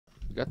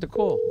You got the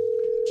call.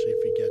 Let's see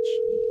if he gets.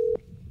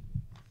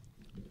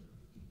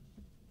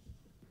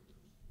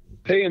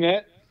 Hey,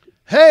 Annette.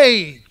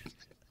 Hey,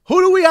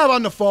 who do we have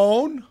on the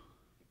phone?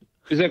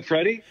 Is that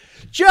Freddie?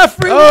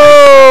 Jeffrey.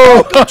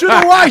 Oh, welcome to the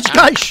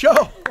Wiseguyz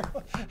show.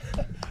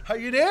 Are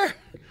you there?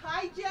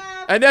 Hi,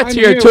 Jeff. And that's I'm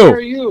here too. Where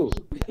are you?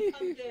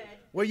 I'm good.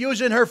 We're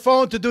using her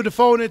phone to do the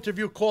phone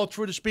interview call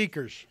through the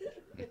speakers.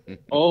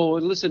 Oh,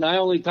 listen, I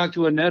only talked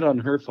to Annette on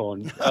her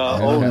phone.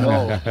 Oh,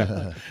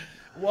 no.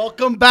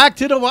 Welcome back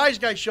to the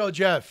Wiseguyz show,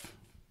 Jeff.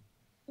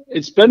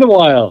 It's been a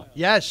while.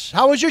 Yes.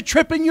 How was your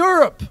trip in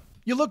Europe?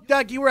 You looked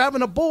like you were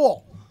having a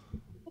ball.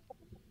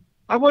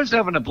 I was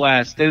having a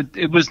blast.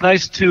 It was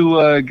nice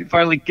to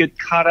finally get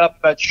caught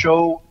up. That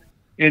show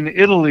in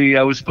Italy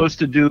I was supposed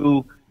to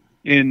do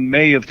in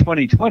May of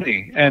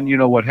 2020, and you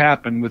know what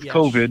happened with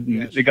COVID.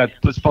 And they got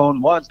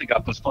postponed once, they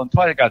got postponed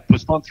twice, they got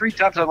postponed 3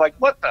 times. I'm like,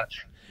 what the?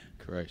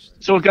 Christ.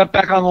 So it got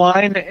back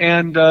online,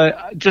 and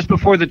just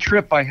before the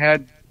trip, I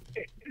had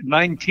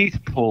 9 teeth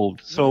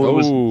pulled. So it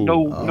was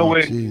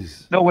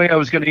no way I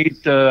was going to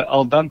eat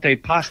al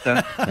dente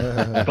pasta,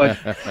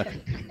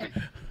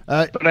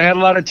 but I had a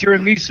lot of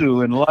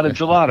tiramisu and a lot of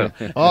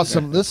gelato.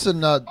 Awesome. Listen,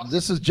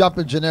 this is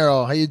Jumpin'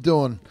 Gennaro. How you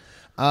doing?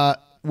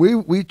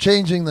 We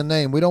changing the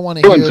name. We don't want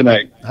to hear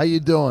tonight. How you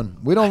doing?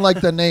 We don't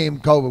like the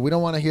name Kobe. We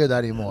don't want to hear that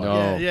anymore.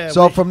 No.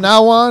 So from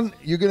now on,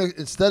 you're gonna,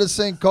 instead of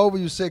saying Kobe,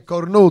 you say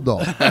Cornudo.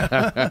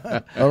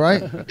 All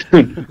right?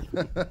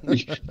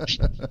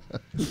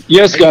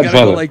 Yes,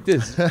 Godfather. Go like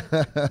this.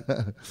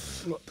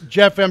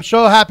 Jeff, I'm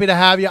so happy to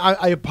have you.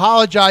 I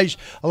apologize.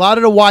 A lot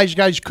of the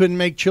Wiseguyz couldn't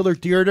make Chiller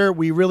Theater.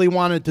 We really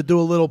wanted to do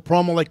a little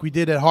promo like we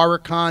did at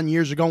HorrorCon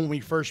years ago when we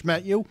first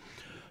met you.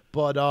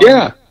 But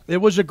yeah,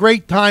 it was a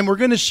great time. We're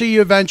going to see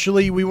you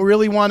eventually. We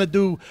really want to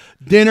do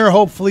dinner,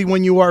 hopefully,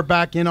 when you are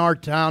back in our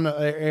town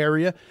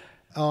area.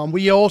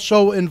 We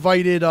also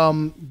invited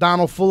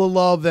Donald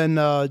Fullalove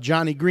and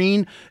Johnny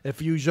Green.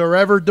 If you are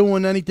ever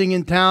doing anything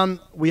in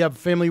town, we have a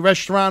family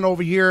restaurant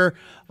over here,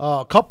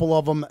 a couple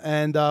of them,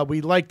 and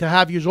we'd like to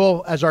have you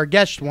all as our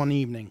guests one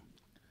evening.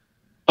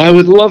 I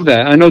would love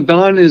that. I know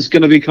Don is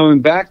going to be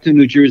coming back to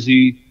New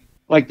Jersey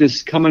like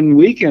this coming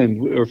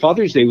weekend or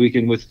Father's Day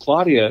weekend with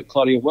Claudia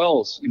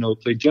Wells, you know,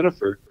 played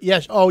Jennifer.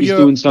 Yes. Oh, he's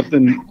doing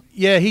something.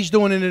 Yeah, he's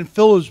doing it in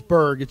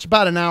Phillipsburg. It's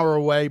about an hour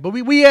away. But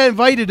we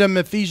invited him.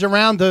 If he's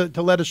around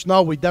to let us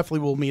know, we definitely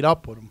will meet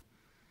up with him.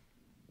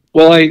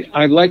 Well,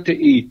 I like to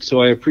eat,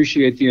 so I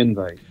appreciate the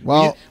invite.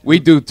 Well, we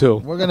do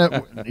too.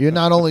 You're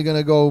not only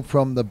gonna go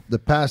from the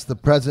past, the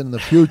present, and the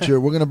future.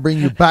 We're gonna bring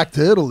you back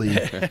to Italy.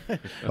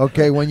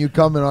 Okay, when you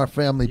come in our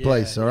family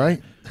place. All right.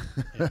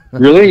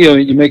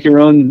 Really? You make your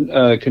own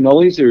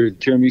cannolis or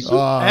tiramisu?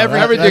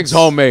 Everything's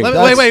homemade.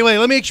 Wait.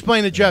 Let me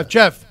explain to Jeff.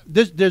 Jeff,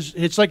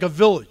 it's like a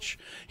village.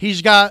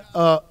 He's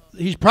got.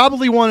 He's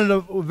probably one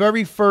of the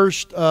very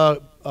first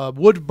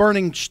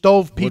wood-burning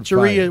stove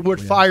pizzeria,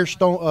 wood-fire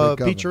stone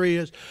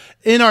pizzerias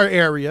in our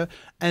area.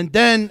 And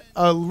then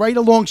right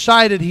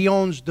alongside it, he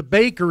owns the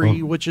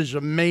bakery, which is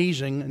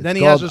amazing. And then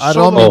he has a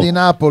Aroma di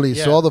Napoli,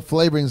 so all the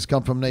flavorings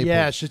come from Naples.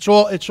 Yes, it's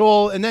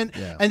all. And then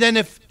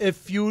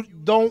if you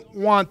don't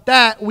want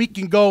that, we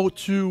can go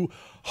to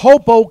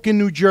Hoboken,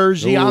 New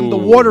Jersey, on the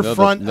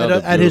waterfront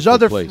at his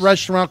other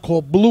restaurant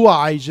called Blue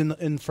Eyes in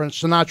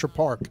Sinatra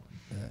Park.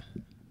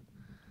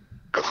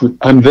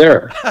 I'm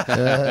there.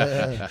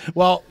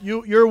 Well,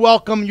 you're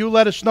welcome. You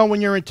let us know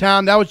when you're in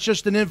town. That was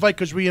just an invite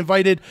because we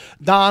invited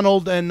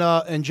Donald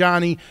and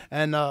Johnny,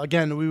 and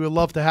again, we would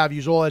love to have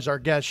you all as our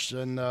guests.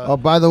 And oh,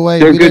 by the way,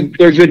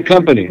 they're good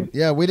company.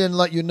 Yeah, we didn't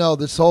let you know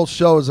this whole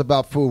show is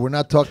about food. We're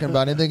not talking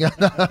about anything.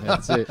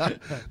 That's it.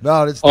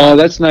 No, it's oh,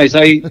 that's nice.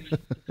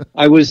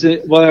 I was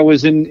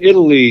in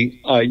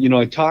Italy. You know,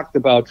 I talked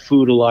about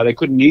food a lot. I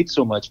couldn't eat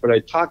so much, but I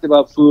talked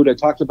about food. I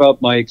talked about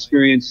my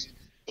experience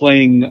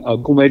playing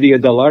Commedia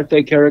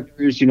dell'arte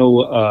characters, you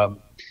know,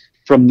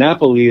 from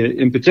Napoli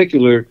in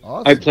particular.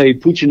 Awesome. I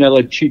played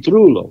Puccinella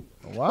Citrullo.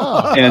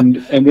 Wow.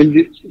 And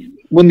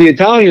when the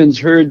Italians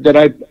heard that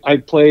I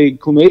played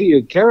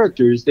Commedia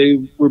characters,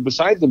 they were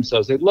beside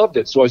themselves. They loved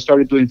it. So I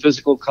started doing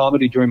physical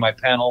comedy during my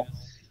panel,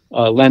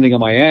 landing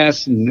on my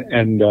ass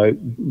and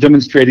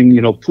demonstrating,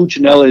 you know,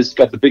 Puccinella's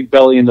got the big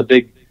belly and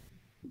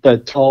the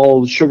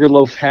tall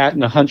sugarloaf hat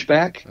and a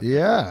hunchback.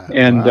 Yeah.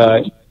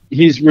 And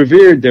he's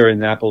revered there in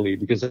Napoli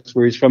because that's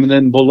where he's from. And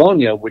then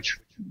Bologna, which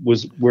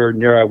was where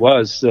near I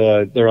was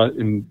there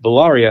in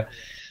Bellaria,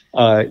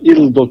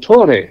 Il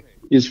Dottore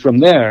is from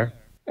there.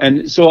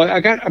 And so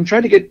I'm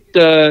trying to get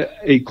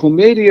a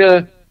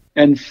commedia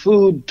and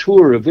food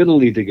tour of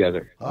Italy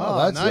together. Oh,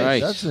 that's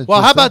nice. That's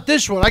well, how about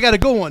this one? I got a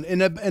good one.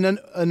 In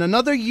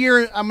another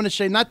year, I'm going to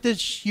say not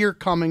this year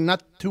coming,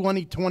 not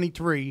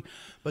 2023,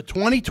 but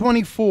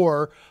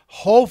 2024,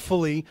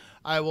 hopefully,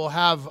 I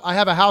have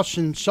a house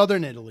in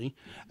southern Italy.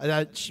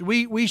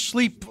 We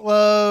sleep.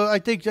 I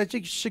think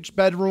 6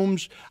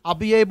 bedrooms.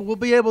 We'll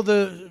be able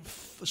to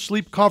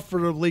sleep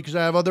comfortably because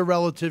I have other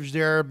relatives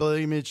there.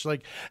 Believe me, it's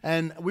like,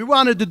 and we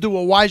wanted to do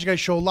a Wiseguyz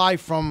show live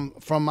from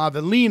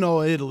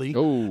Avellino, Italy.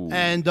 Oh.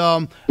 And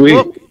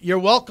look, you're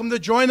welcome to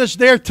join us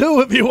there too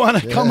if you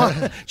want to come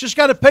on. Just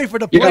got to pay for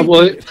the plane. Yeah,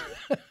 well,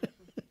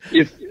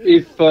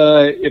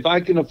 if I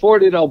can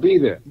afford it, I'll be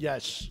there.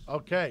 Yes.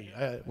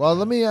 Okay. Well,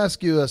 let me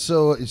ask you.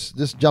 So, it's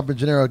this Jumpin'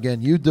 Gennaro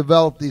again. You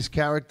developed these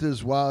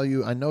characters while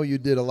you. I know you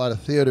did a lot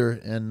of theater,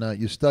 and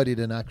you studied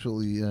in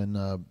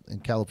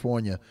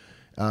California.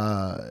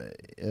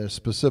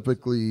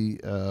 Specifically,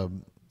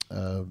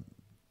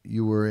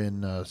 you were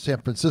in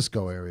San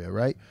Francisco area,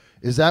 right?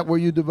 Is that where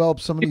you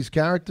developed some of these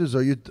characters,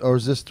 or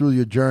is this through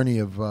your journey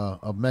of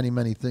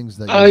many things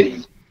that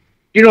you?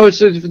 It's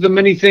the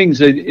many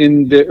things.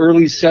 In the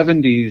early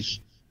 70s,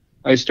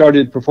 I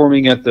started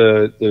performing at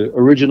the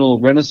original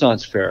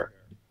Renaissance Fair.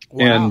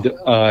 Wow. And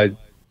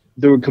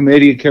there were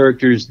commedia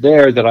characters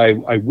there that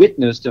I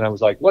witnessed, and I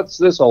was like, what's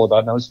this all about?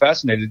 And I was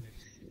fascinated.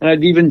 And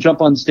I'd even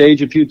jump on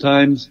stage a few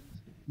times.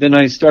 Then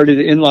I started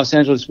in Los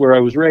Angeles, where I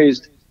was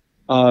raised,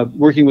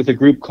 working with a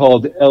group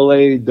called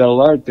L.A.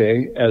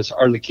 dell'Arte as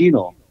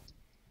Arlecchino,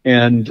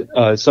 and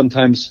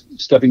sometimes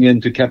stepping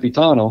into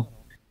Capitano.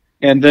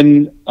 And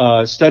then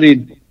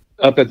studied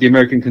up at the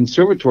American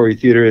Conservatory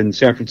Theater in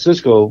San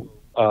Francisco,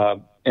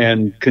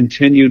 and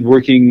continued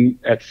working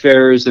at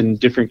fairs and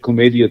different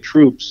commedia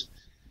troupes.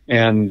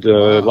 And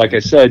like I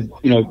said,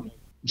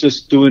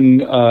 just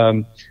doing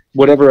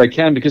whatever I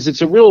can, because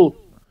it's a real.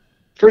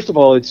 First of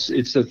all,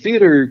 it's a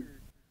theater.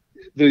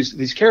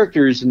 These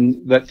characters,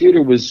 and that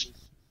theater was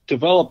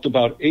developed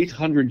about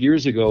 800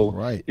 years ago,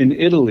 right, in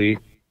Italy,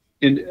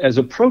 as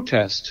a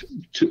protest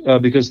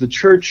because the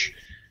church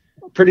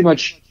pretty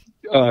much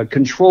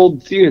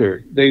controlled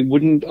theater. They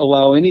wouldn't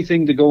allow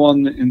anything to go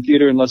on in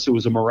theater unless it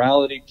was a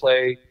morality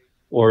play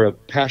or a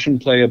passion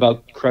play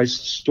about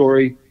Christ's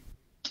story.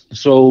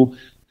 So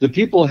the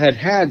people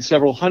had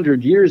several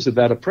hundred years of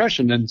that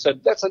oppression and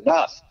said, that's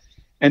enough.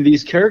 And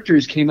these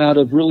characters came out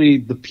of really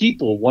the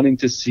people wanting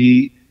to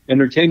see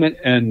entertainment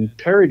and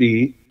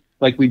parody,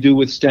 like we do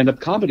with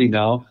stand-up comedy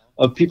now,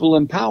 of people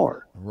in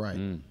power.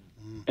 Right.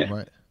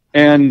 Right.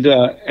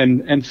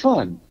 And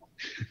fun.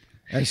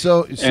 And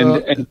so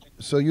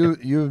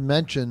you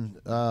mentioned,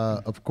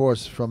 of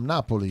course, from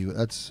Napoli.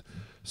 That's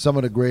some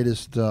of the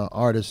greatest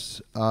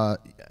artists,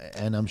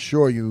 and I'm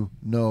sure you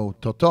know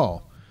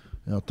Totò.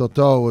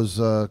 Totò was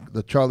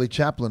the Charlie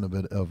Chaplin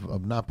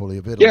of Napoli,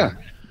 of Italy. Yeah.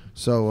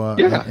 So,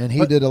 and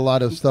he did a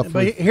lot of stuff.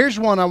 But here's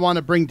one I want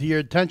to bring to your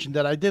attention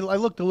that I did. I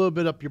looked a little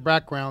bit up your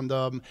background,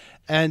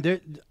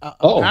 and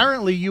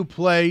apparently you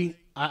play.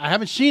 I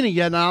haven't seen it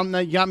yet. Now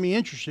that got me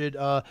interested.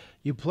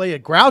 You play a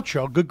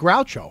Groucho, good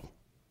Groucho.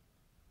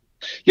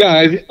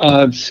 Yeah, in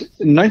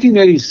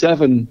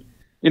 1987,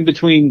 in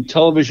between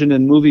television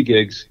and movie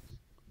gigs,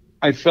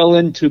 I fell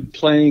into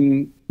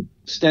playing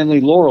Stanley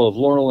Laurel of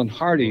Laurel and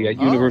Hardy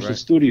at Universal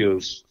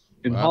Studios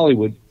in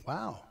Hollywood.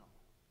 Wow.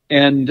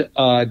 And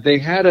they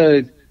had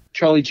a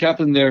Charlie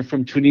Chaplin there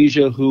from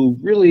Tunisia who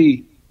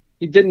really,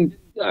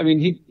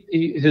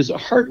 his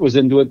heart was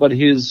into it, but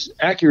his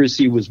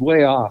accuracy was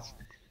way off.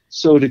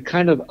 So to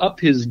kind of up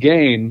his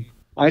game,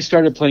 I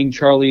started playing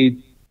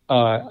Charlie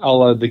a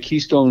la the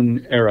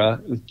Keystone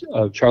era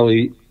of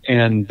Charlie,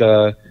 and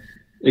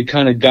it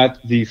kind of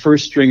got the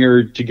first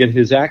stringer to get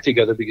his act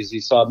together because he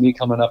saw me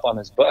coming up on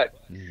his butt,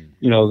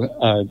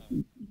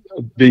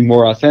 being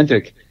more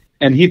authentic.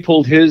 And he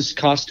pulled his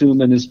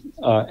costume and his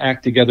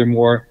act together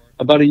more.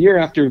 About a year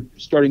after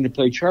starting to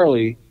play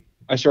Charlie,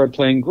 I started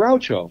playing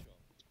Groucho.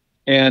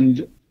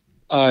 And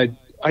I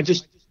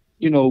just,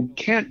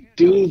 can't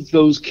do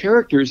those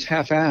characters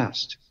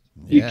half-assed.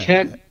 Yeah. You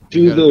can't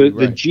do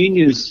the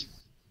genius.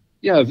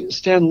 Yeah,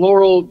 Stan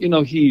Laurel,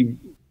 he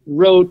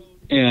wrote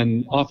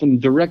and often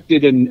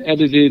directed and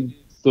edited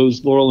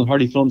those Laurel and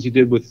Hardy films he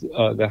did with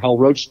the Hal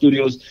Roach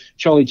Studios.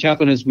 Charlie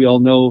Chaplin, as we all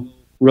know,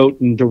 wrote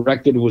and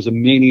directed, was a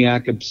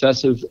maniac,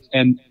 obsessive,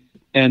 and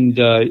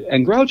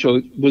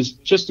Groucho was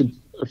just a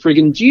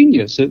friggin'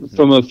 genius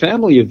from a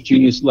family of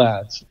genius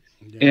lads.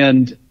 Yeah.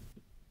 And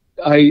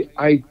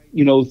I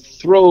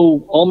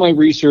throw all my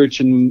research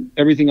and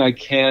everything I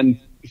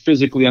can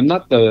physically. I'm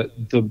not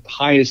the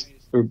highest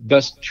or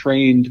best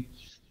trained,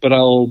 but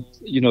I'll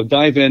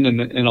dive in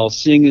and I'll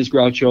sing as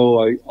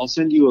Groucho. I'll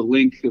send you a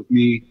link of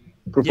me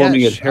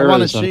performing at Harris. I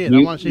want to see it.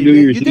 I want to see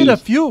it. You did a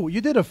few.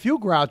 You did a few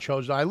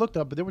Grouchos. I looked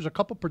up, but there was a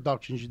couple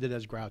productions you did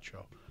as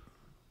Groucho.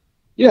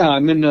 Yeah,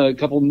 I'm in a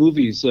couple of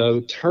movies.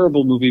 A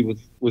terrible movie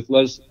with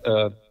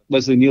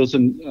Leslie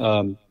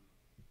Nielsen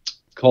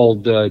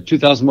called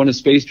 2001: A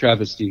Space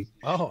Travesty.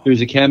 Oh.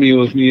 There's a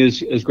cameo of me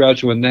as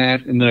Groucho in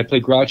that, and then I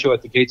played Groucho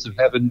at the Gates of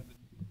Heaven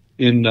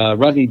in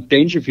Rodney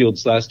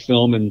Dangerfield's last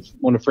film and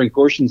one of Frank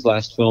Gorshin's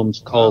last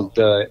films called.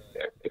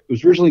 It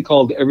was originally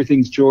called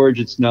Everything's George.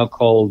 It's now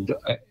called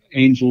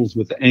Angels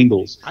with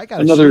Angles. I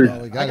gotta Another. see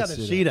that. I gotta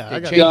see that. They I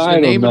gotta changed I the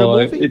don't name of know.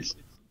 the movie? It's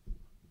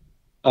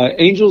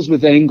Angels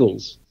with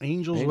Angles.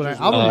 Angels with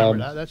I'll remember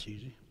that. That's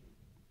easy.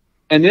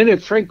 And then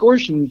if Frank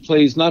Gorshin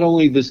plays not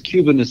only this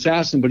Cuban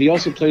assassin, but he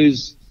also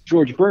plays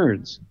George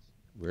Burns.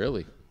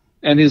 Really?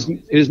 And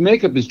his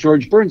makeup as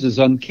George Burns is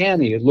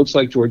uncanny. It looks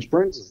like George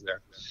Burns is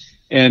there.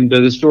 And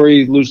the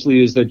story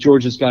loosely is that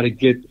George has got to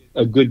get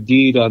a good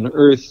deed on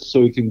Earth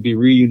so he can be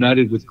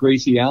reunited with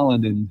Gracie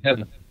Allen in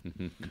heaven.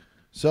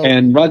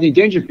 And Rodney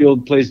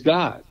Dangerfield plays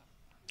God.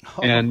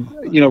 And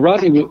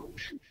Rodney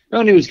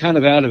was kind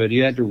of out of it. He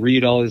had to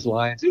read all his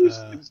lines.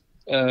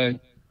 It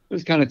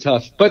was kind of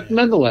tough, but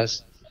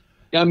nonetheless.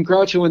 I'm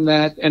Groucho in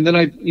that, and then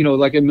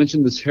like I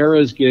mentioned, this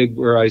Harrah's gig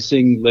where I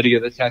sing Lydia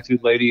the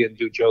Tattooed Lady and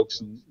do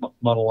jokes and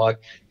monologue.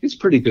 It's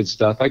pretty good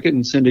stuff. I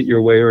can send it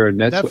your way or a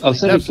net. I'll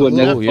send it to a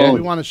net phone. We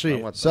want to see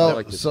it.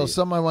 So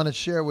something I want to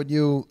share with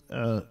you.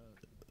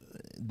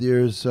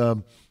 There's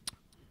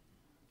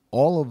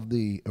all of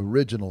the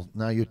original.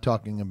 Now you're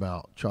talking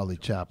about Charlie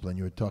Chaplin.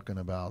 You're talking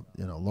about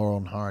Laurel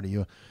and Hardy.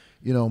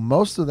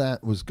 Most of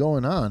that was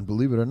going on,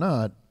 believe it or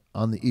not,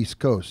 on the East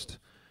Coast,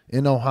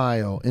 in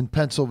Ohio, in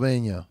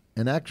Pennsylvania.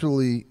 And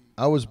actually,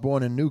 I was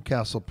born in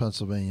Newcastle,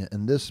 Pennsylvania,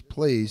 and this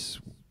place,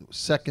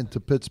 second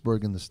to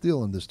Pittsburgh in the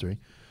steel industry,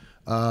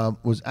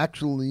 was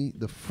actually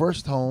the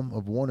first home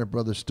of Warner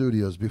Brothers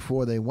Studios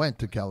before they went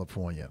to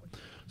California.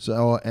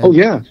 So,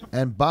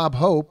 and Bob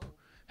Hope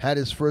had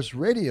his first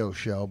radio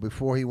show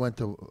before he went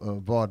to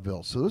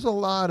vaudeville. So there's a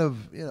lot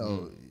of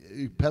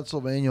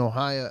Pennsylvania,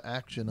 Ohio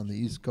action on the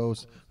East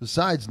Coast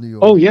besides New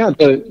York. Oh yeah,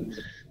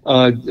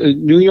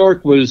 New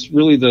York was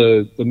really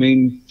the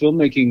main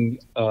filmmaking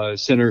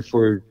center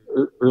for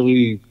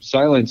early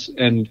silence,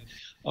 and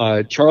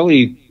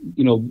Charlie,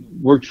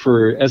 worked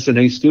for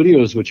SNA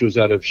Studios, which was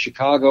out of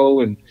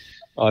Chicago, and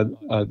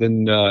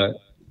then a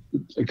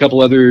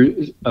couple other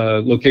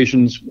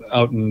locations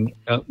out in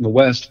the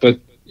West.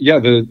 But yeah,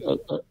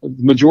 the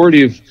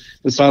majority of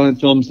the silent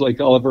films like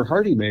Oliver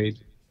Hardy made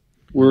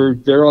were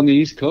there on the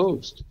East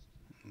Coast.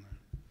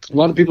 A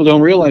lot of people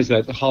don't realize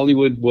that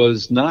Hollywood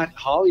was not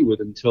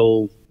Hollywood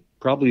until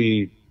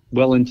probably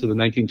well into the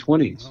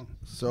 1920s.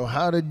 So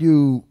how did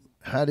you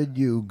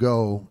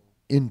go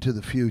into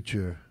the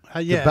future?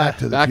 Back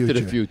to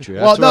the Future.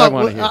 That's what I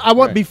want to hear. I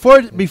want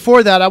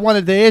before that. I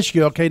wanted to ask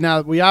you. Okay,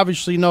 now we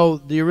obviously know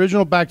the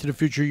original Back to the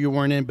Future you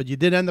weren't in, but you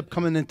did end up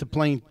coming into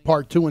playing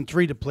part 2 and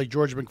 3 to play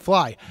George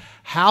McFly.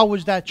 How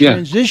was that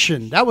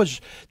transition? That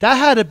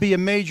had to be a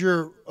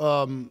major,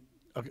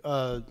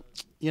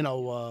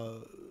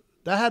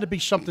 that had to be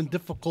something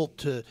difficult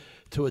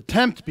to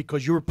attempt,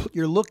 because you're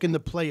looking to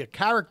play a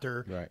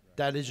character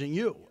that isn't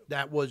you.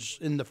 That was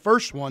in the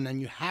first one,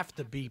 and you have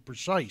to be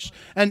precise.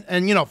 And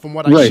from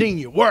what I've seen,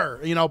 you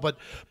were, but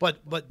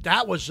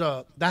that was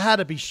that had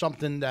to be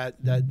something that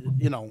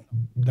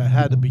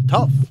had to be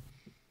tough.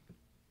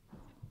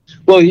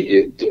 Well,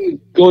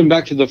 going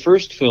back to the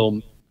first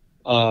film,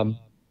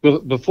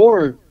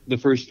 before the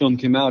first film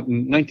came out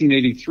in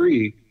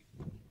 1983.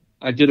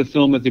 I did a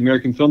film at the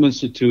American Film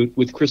Institute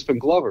with Crispin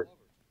Glover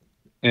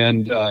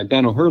and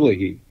Dan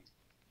O'Herlihy.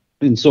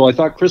 And so I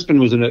thought Crispin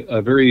was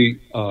a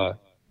very,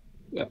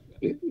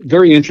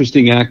 very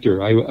interesting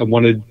actor. I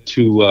wanted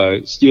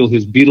to steal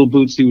his Beatle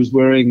boots he was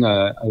wearing.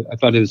 I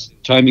thought his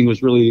timing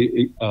was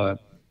really,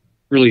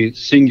 really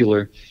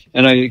singular.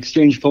 And I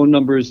exchanged phone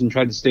numbers and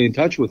tried to stay in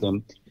touch with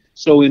him.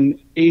 So in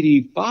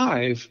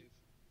 '85,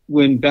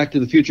 when Back to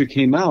the Future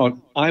came out,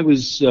 I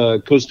was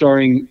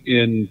co-starring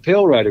in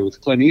Pale Rider with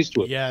Clint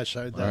Eastwood. Yes,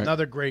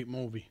 another great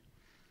movie.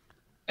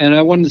 And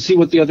I wanted to see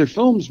what the other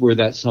films were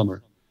that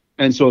summer.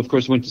 And so, of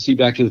course, I went to see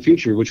Back to the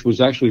Future, which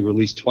was actually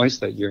released twice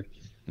that year.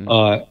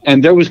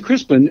 And there was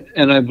Crispin,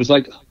 and I was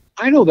like,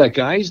 I know that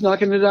guy. He's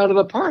knocking it out of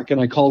the park.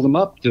 And I called him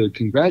up to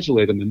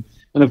congratulate him.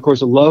 And of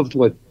course, I loved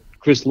what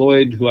Chris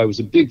Lloyd, who I was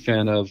a big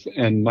fan of,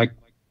 and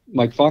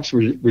Mike Fox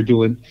were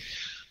doing.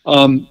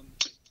 And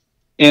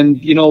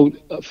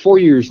 4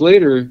 years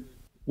later,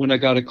 when I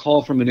got a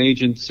call from an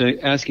agent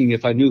asking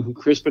if I knew who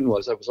Crispin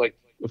was, I was like,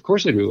 of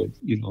course I do.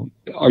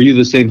 Are you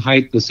the same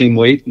height, the same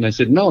weight? And I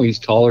said, no, he's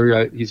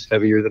taller. He's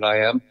heavier than I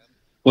am.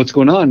 What's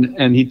going on?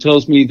 And he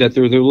tells me that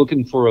they're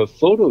looking for a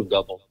photo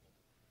double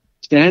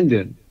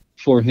stand-in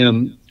for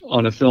him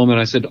on a film. And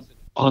I said,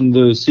 on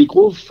the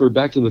sequel for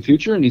Back to the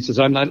Future? And he says,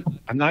 I'm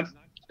not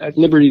at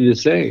liberty to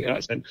say. And I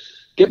said,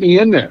 get me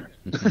in there.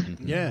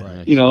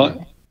 Yeah.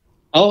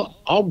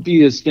 I'll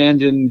be a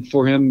stand-in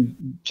for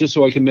him just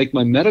so I can make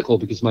my medical,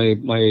 because my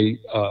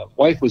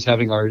wife was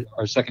having our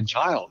second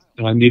child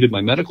and I needed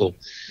my medical.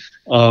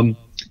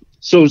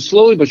 So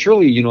slowly but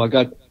surely, I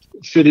got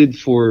fitted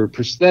for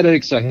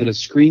prosthetics. I had a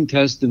screen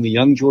test in the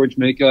young George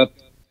makeup.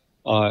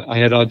 I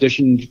had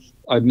auditioned.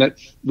 I met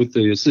with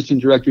the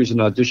assistant directors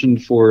and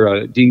auditioned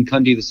for Dean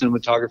Cundy, the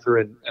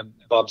cinematographer, and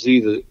Bob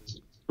Z,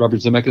 Robert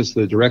Zemeckis,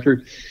 the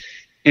director.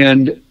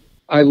 And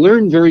I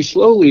learned very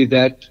slowly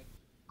that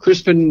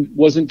Crispin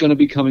wasn't going to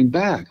be coming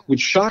back,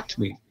 which shocked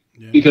me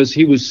because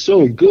he was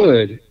so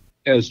good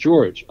as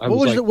George.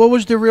 What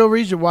was the real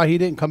reason why he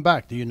didn't come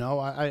back? Do you know?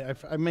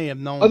 I may have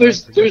known. Oh,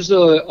 there's a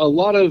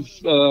lot of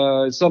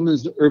some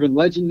is urban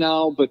legend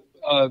now, but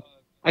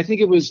I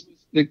think it was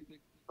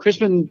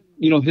Crispin.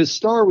 His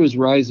star was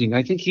rising.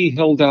 I think he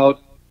held out,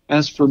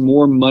 asked for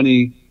more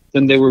money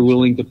than they were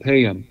willing to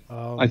pay him.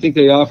 Oh. I think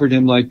they offered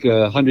him like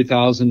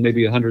 100,000,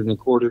 maybe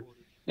 125,000,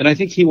 and I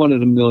think he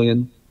wanted $1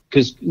 million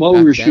because while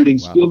we were shooting,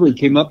 wow.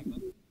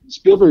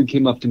 Spielberg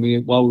came up to me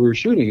while we were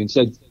shooting and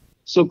said,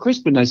 "So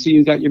Crispin, I see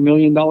you got your $1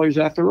 million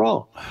after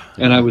all."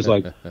 And I was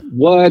like,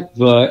 "What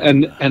the?"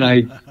 And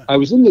I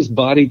was in this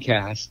body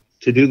cast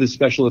to do the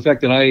special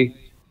effect, and I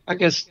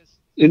guess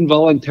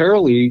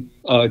involuntarily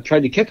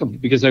tried to kick him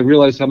because I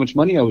realized how much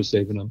money I was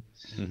saving him,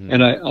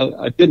 and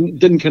I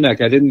didn't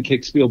connect. I didn't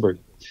kick Spielberg,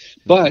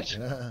 but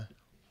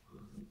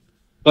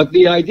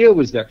the idea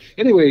was there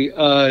anyway.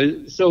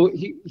 So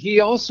he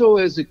also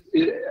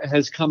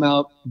has come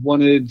out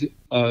wanted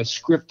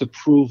script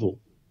approval,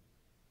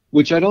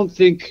 which I don't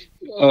think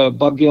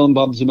Bob Gale and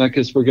Bob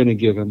Zemeckis were going to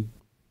give him.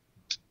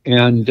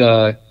 And,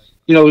 it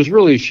was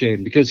really a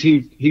shame because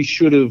he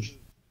should have,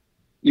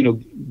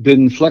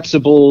 been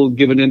flexible,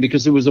 given in,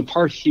 because it was a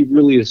part he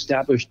really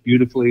established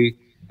beautifully,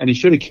 and he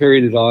should have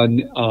carried it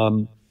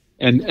on.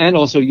 And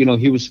also,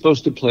 he was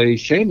supposed to play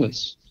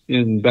Seamus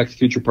in Back to the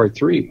Future Part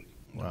 3.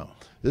 Wow.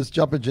 This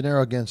jumping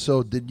Gennaro again.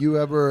 So did you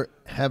ever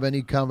have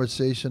any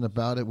conversation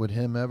about it with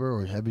him ever,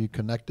 or have you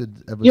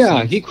connected ever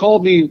since? He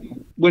called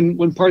me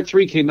when Part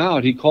 3 came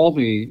out. He called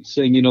me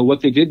saying,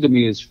 what they did to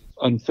me is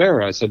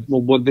unfair. I said,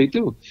 well, what did they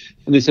do?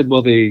 And they said,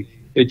 well, they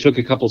took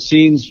a couple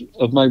scenes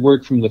of my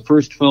work from the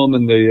first film,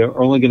 and they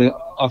are only going to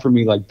offer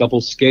me like double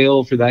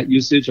scale for that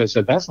usage. I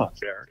said, that's not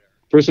fair.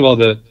 First of all,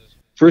 the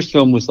first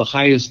film was the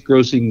highest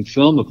grossing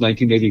film of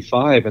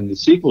 1985, and the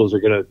sequels are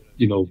going to,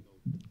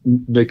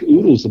 make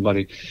oodles of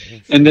money.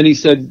 And then he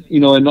said,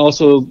 and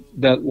also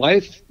that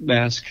life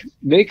mask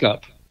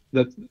makeup,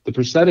 that the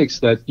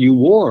prosthetics that you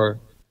wore,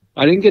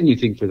 I didn't get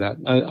anything for that.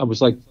 I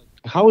was like,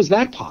 how is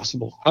that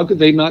possible? How could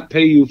they not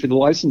pay you for the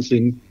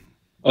licensing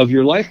of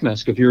your life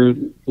mask, of your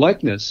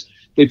likeness?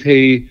 They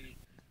pay,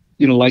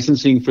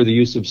 licensing for the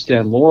use of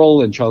Stan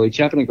Laurel and Charlie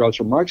Chaplin and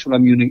Groucho Marx when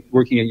I'm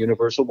working at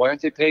Universal. Why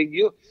aren't they paying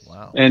you?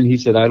 Wow. And he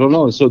said, I don't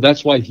know. So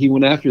that's why he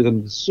went after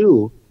them to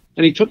sue.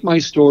 And he took my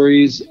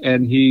stories,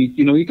 and he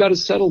got a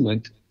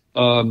settlement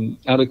out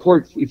of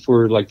court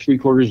for like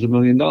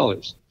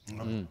 $750,000.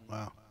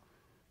 Wow.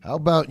 How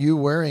about you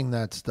wearing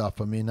that stuff?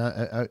 I mean,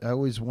 I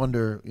always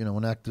wonder,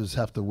 when actors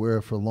have to wear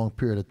it for a long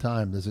period of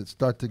time, does it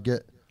start to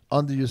get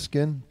under your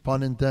skin?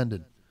 Pun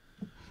intended.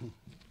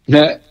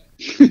 It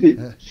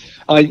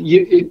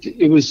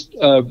was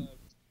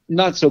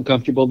not so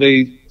comfortable.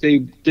 They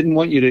didn't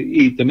want you to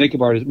eat. The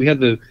makeup artist. We had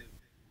the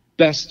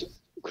best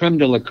creme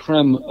de la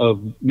creme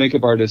of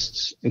makeup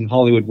artists in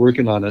Hollywood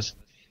working on us,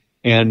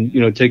 and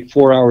take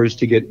 4 hours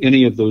to get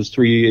any of those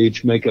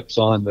 3H makeups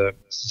on, the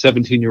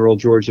 17-year-old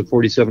George, the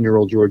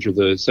 47-year-old George, or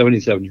the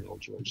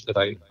 77-year-old George that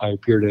I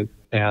appeared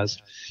as.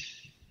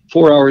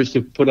 4 hours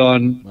to put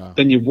on. Wow.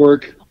 Then you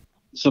work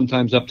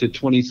sometimes up to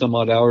 20 some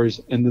odd hours,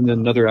 and then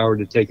another hour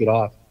to take it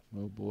off.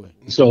 Oh boy.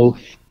 So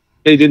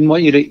they didn't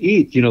want you to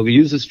eat, they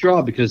use a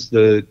straw because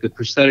the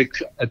prosthetic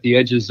at the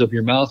edges of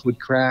your mouth would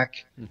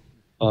crack.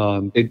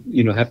 They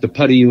have to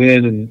putty you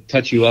in and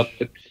touch you up,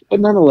 but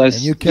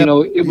nonetheless,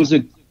 it was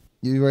a.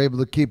 You were able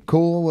to keep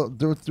cool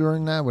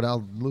during that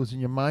without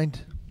losing your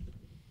mind.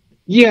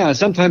 Yeah,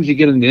 sometimes you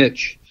get an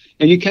itch,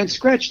 and you can't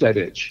scratch that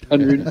itch.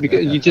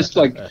 Because you just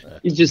tap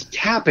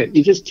it.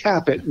 You just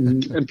tap it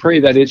and pray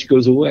that itch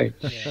goes away.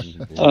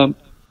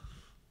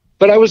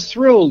 But I was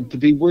thrilled to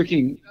be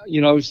working.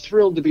 I was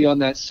thrilled to be on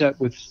that set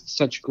with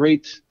such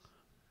great,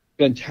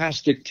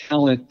 fantastic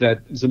talent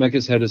that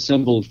Zemeckis had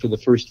assembled for the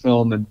first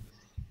film,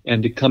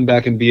 and to come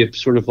back and be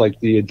sort of like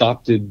the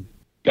adopted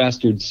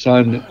bastard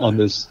son on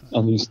these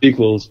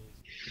sequels.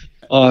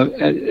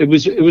 And it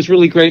was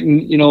really great.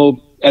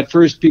 And, at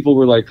first people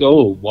were like,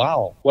 oh,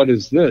 wow, what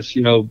is this,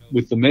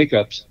 with the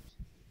makeups.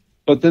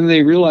 But then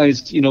they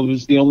realized, it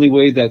was the only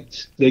way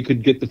that they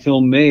could get the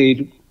film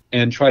made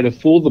and try to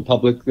fool the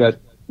public that,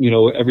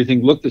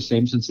 everything looked the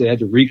same, since they had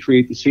to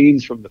recreate the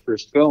scenes from the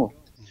first film.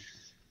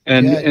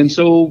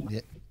 So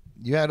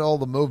you had all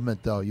the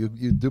movement, though. You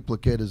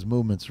duplicate his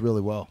movements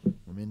really well.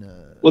 I mean,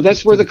 well,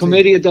 that's where the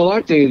Commedia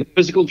dell'arte, the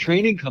physical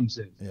training, comes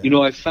in. Yeah.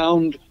 I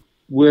found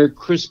where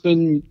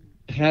Crispin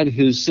had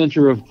his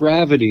center of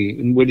gravity,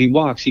 and when he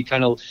walks, he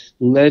kind of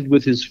led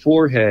with his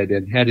forehead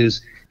and had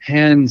his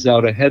hands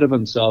out ahead of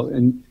himself,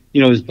 and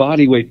his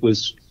body weight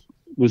was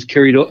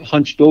carried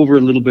hunched over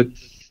a little bit.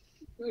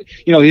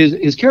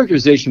 His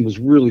characterization was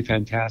really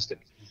fantastic,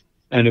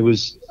 and it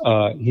was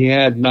he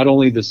had not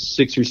only the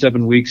 6 or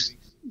 7 weeks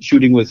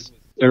shooting with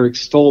Eric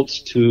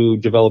Stoltz to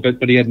develop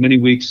it, but he had many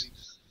weeks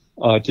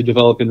to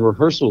develop in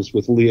rehearsals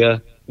with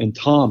Leah and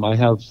Tom.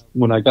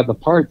 When I got the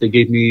part, they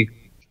gave me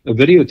a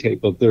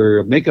videotape of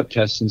their makeup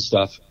tests and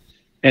stuff,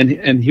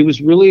 and he was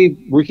really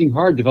working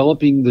hard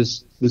developing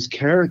this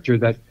character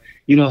that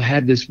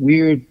had this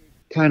weird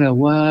kind of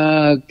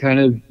the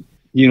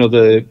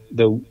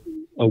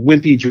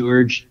wimpy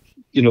George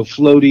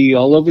floaty,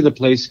 all over the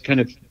place kind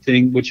of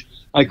thing, which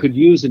I could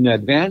use an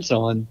advance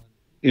on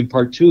in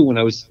part 2 when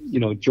I was,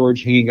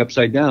 George hanging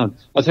upside down.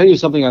 I'll tell you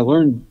something I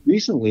learned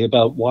recently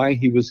about why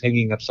he was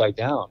hanging upside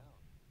down.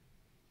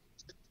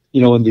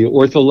 In the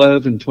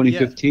Ortholev in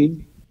 2015.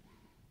 Yeah.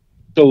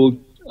 So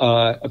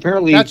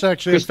apparently that's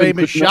actually Kristen a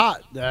famous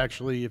shot.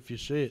 Actually, if you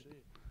see it.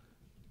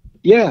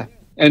 Yeah,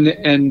 and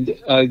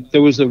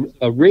there was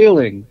a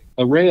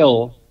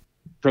rail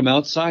from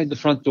outside the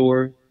front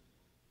door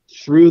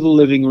through the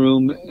living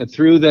room,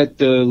 through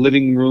that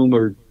living room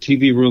or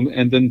TV room,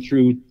 and then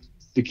through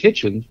the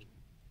kitchen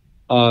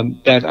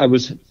that I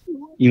was,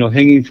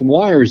 hanging from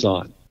wires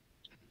on,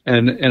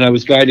 and I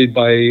was guided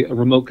by a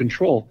remote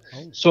control.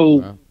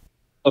 So wow.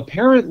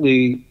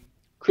 Apparently,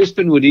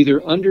 Crispin would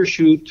either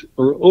undershoot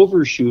or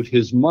overshoot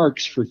his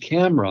marks for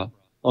camera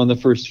on the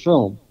first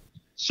film.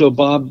 So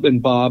Bob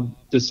and Bob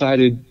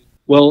decided,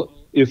 well,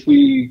 if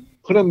we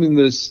put him in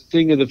this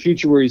thing of the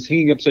future where he's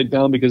hanging upside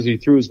down because he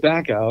threw his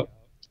back out,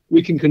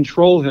 we can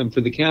control him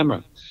for the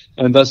camera,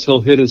 and thus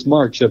he'll hit his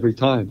marks every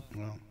time.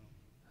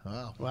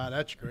 Wow,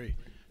 that's great.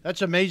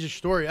 That's an amazing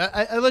story.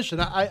 Listen,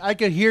 I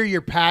can hear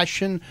your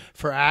passion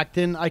for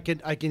acting. I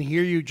can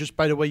hear you just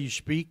by the way you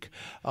speak,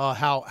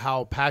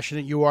 how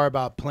passionate you are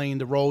about playing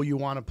the role you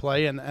want to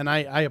play, and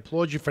I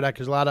applaud you for that,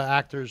 because a lot of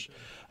actors,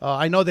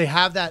 I know they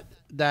have that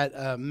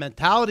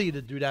mentality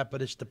to do that,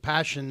 but it's the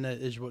passion that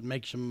is what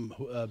makes them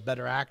a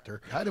better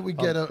actor. How do we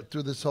get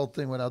through this whole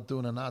thing without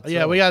doing a not so?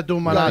 Yeah, we got to do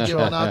my not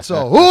so. Not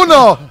so.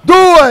 Uno,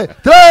 due,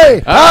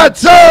 tre, not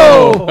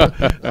so.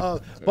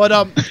 But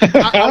I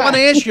want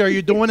to ask you: are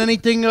you doing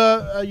anything?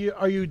 Are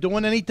you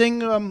doing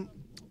anything?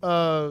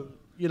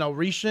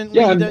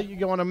 Recently that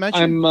you want to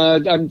mention?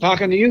 I'm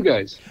talking to you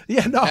guys.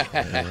 Yeah, no.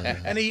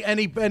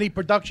 Any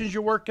productions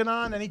you're working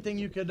on? Anything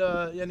you could?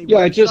 Any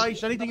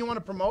websites? Anything you want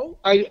to promote?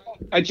 I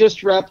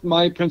just wrapped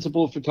my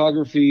principal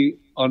photography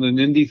on an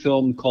indie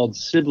film called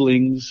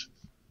Siblings,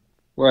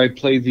 where I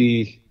play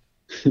the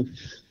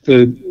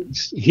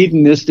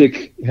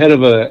hedonistic head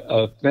of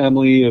a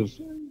family of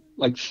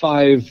like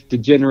 5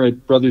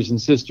 degenerate brothers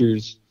and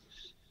sisters,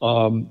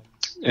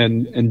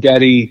 and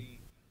Daddy.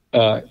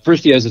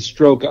 First he has a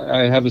stroke.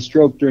 I have a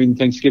stroke during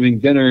Thanksgiving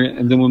dinner,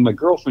 and then when my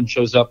girlfriend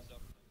shows up,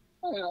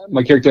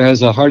 my character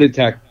has a heart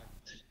attack,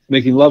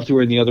 making love to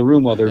her in the other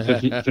room while they're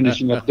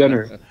finishing up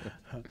dinner.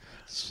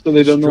 So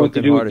they don't know what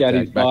to do with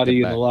Daddy's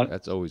body and a lot.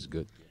 That's always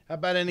good. How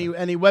about any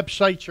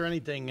websites or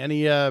anything?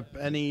 Any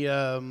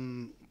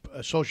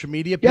social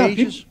media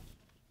pages?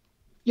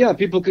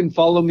 People can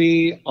follow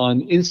me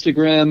on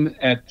Instagram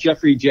at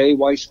Jeffrey J.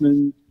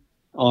 Weissman,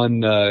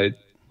 on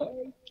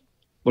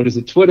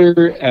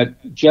Twitter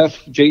at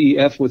Jeff,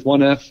 J-E-F with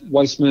 1 F,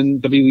 Weissman,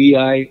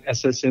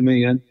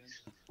 W-E-I-S-S-M-A-N.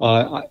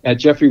 At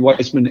Jeffrey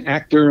Weissman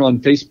Actor on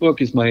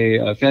Facebook is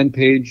my fan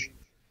page.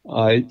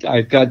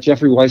 I've got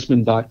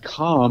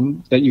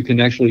jeffreyweissman.com that you can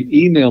actually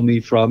email me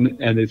from,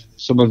 and if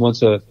someone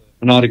wants an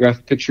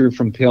autographed picture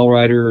from Pale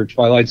Rider or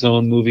Twilight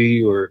Zone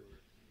movie or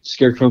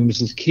Scarecrow and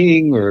Mrs.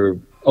 King, or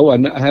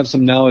I have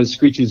some now as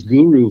Screech's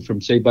Guru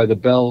from Saved by the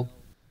Bell,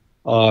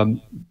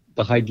 the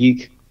High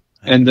Geek.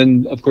 And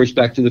then, of course,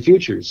 Back to the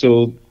Future.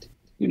 So,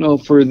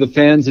 for the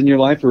fans in your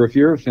life, or if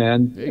you're a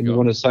fan and you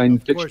want to sign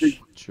pictures,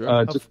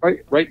 just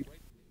write.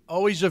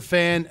 Always a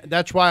fan.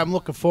 That's why I'm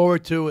looking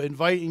forward to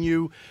inviting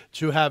you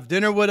to have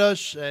dinner with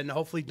us, and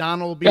hopefully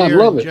Donald will be there,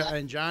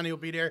 and Johnny will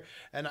be there.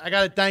 And I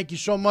got to thank you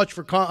so much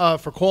for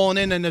calling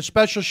in, and a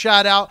special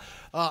shout out.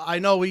 I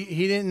know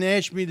he didn't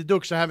ask me to do it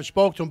because I haven't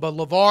spoken to him, but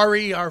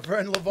Lavari, our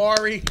friend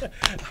Lavari.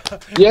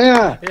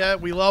 Yeah,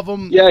 we love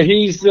him. Yeah,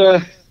 he's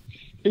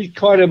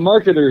quite a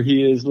marketer.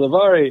 He is,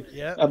 Lavari.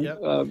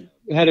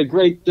 Had a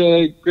great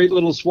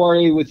little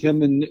soiree with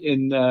him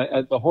in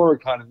at the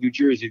HorrorCon of New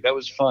Jersey. That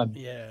was fun.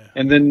 Yeah.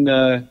 And then,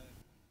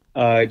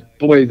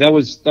 boy, that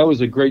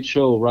was a great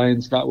show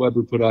Ryan Scott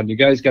Weber put on. You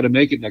guys got to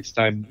make it next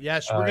time.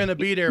 Yes, we're gonna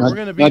be there. We're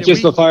gonna be not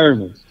just the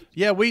firemen.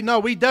 Yeah,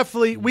 we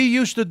definitely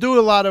used to do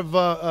a lot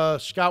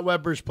of Scott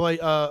Weber's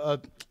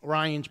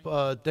Ryan's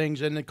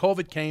things, and then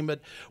COVID came, but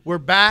we're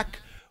back.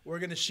 We're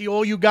going to see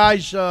all you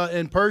guys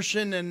in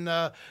person,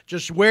 and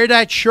just wear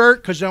that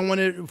shirt, because then when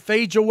it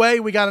fades away,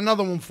 we got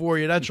another one for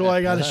you. That's all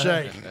I got to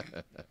say.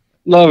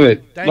 Love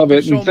it. Thank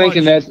you so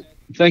and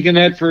thanking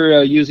that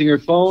for using your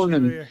phone,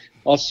 and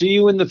I'll see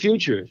you in the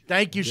future.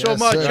 Thank you so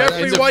much. Sir.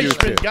 Jeffrey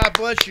Weissman, God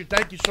bless you.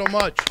 Thank you so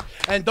much.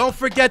 And don't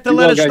forget to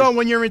let us know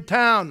when you're in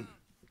town.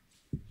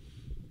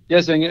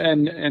 Yes,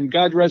 and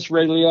God rest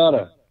Ray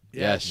Liotta.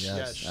 Yes,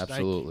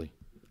 absolutely.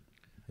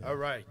 All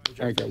right.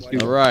 All right, guys.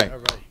 All right.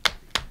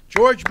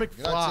 George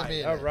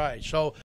McFly. All right. So